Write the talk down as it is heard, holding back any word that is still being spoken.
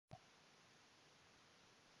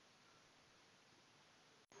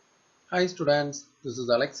Hi students, this is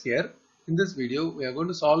Alex here. In this video, we are going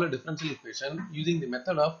to solve a differential equation using the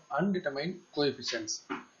method of undetermined coefficients.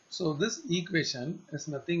 So this equation is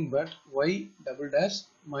nothing but y double dash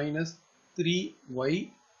minus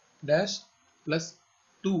 3y dash plus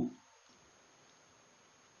 2y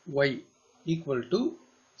equal to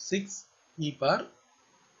 6 e power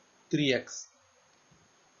 3x.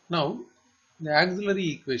 Now the auxiliary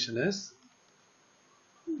equation is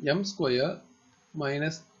m square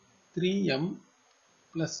minus 3m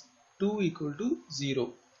plus 2 equal to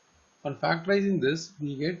 0. On factorizing this,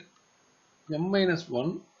 we get m minus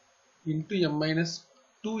 1 into m minus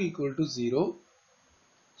 2 equal to 0.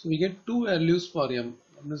 So we get two values for m.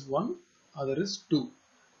 One is 1, other is 2.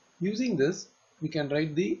 Using this, we can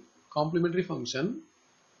write the complementary function.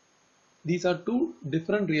 These are two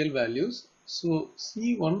different real values. So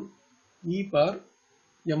c1 e power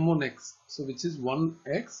m1x, so which is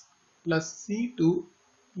 1x, plus c2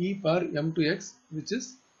 e power m2x, which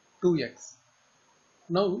is 2x.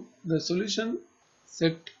 Now the solution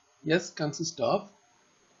set S consists of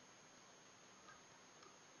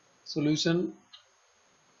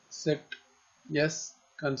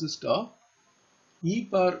e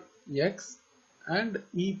power x and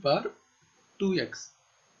e power 2x,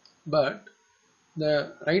 but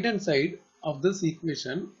the right hand side of this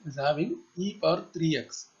equation is having e power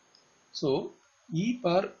 3x. So e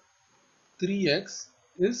power 3x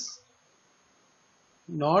is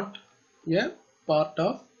not a part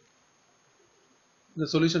of the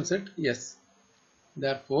solution set S.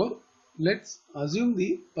 Therefore, let's assume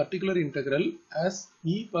the particular integral as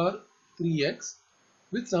e power 3x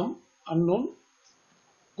with some unknown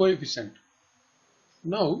coefficient.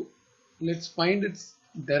 Now, let's find its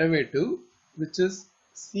derivative, which is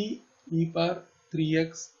c e power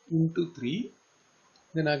 3x into 3.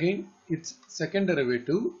 Then again its second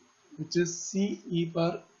derivative, which is c e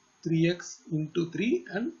power 3x into 3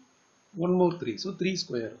 and one more 3, so 3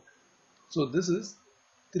 square. So this is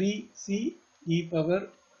 3c e power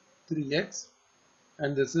 3x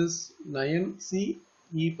and this is 9c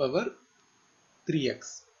e power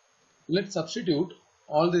 3x. Let's substitute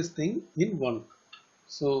all these things in 1.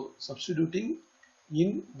 So substituting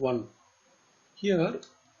in 1. Here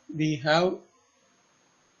we have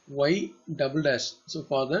y double dash. So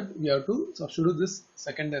for that we have to substitute this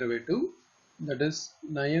second derivative, that is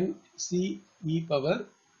 9c e power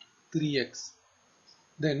 3x.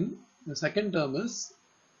 Then the second term is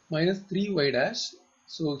minus 3y dash.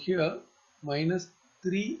 So here minus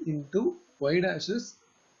 3 into y dash is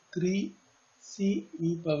 3c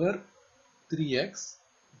e power 3x.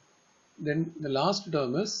 Then the last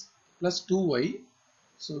term is plus 2y.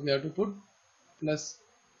 So we have to put plus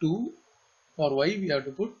 2. For y we have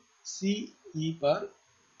to put c e power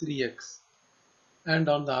 3x. And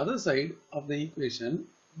on the other side of the equation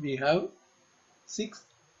we have 6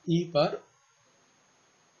 e power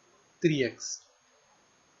 3x.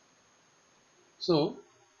 So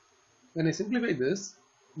when I simplify this,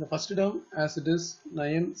 the first term as it is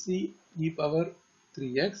 9c e power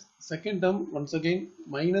 3x, second term once again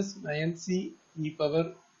minus 9c e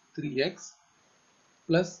power 3x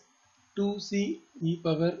plus 2c e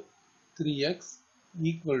power 3x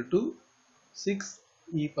equal to 6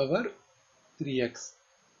 e power 3x.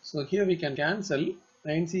 So here we can cancel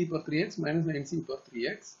 9c e power 3x minus 9c e power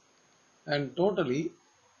 3x, and totally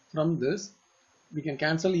from this we can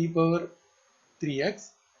cancel e power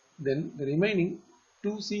 3x, then the remaining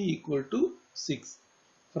 2c equal to 6.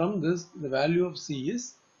 From this the value of c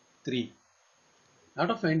is 3.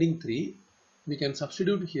 After finding 3, we can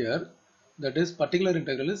substitute here, that is particular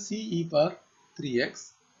integral is c e power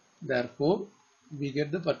 3x. Therefore we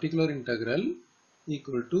get the particular integral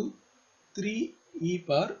equal to 3 e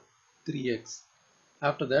power 3x.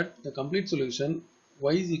 After that the complete solution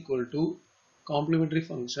y is equal to complementary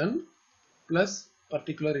function plus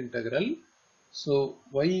particular integral. So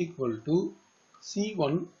y equal to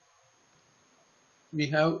c1, we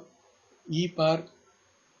have e power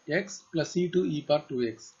x plus c2 e power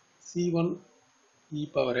 2x, c1 e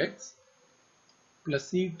power x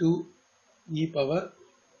plus c2 e power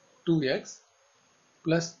 2x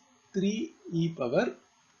plus 3 e power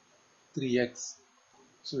 3x.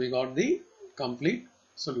 So we got the complete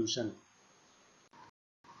solution.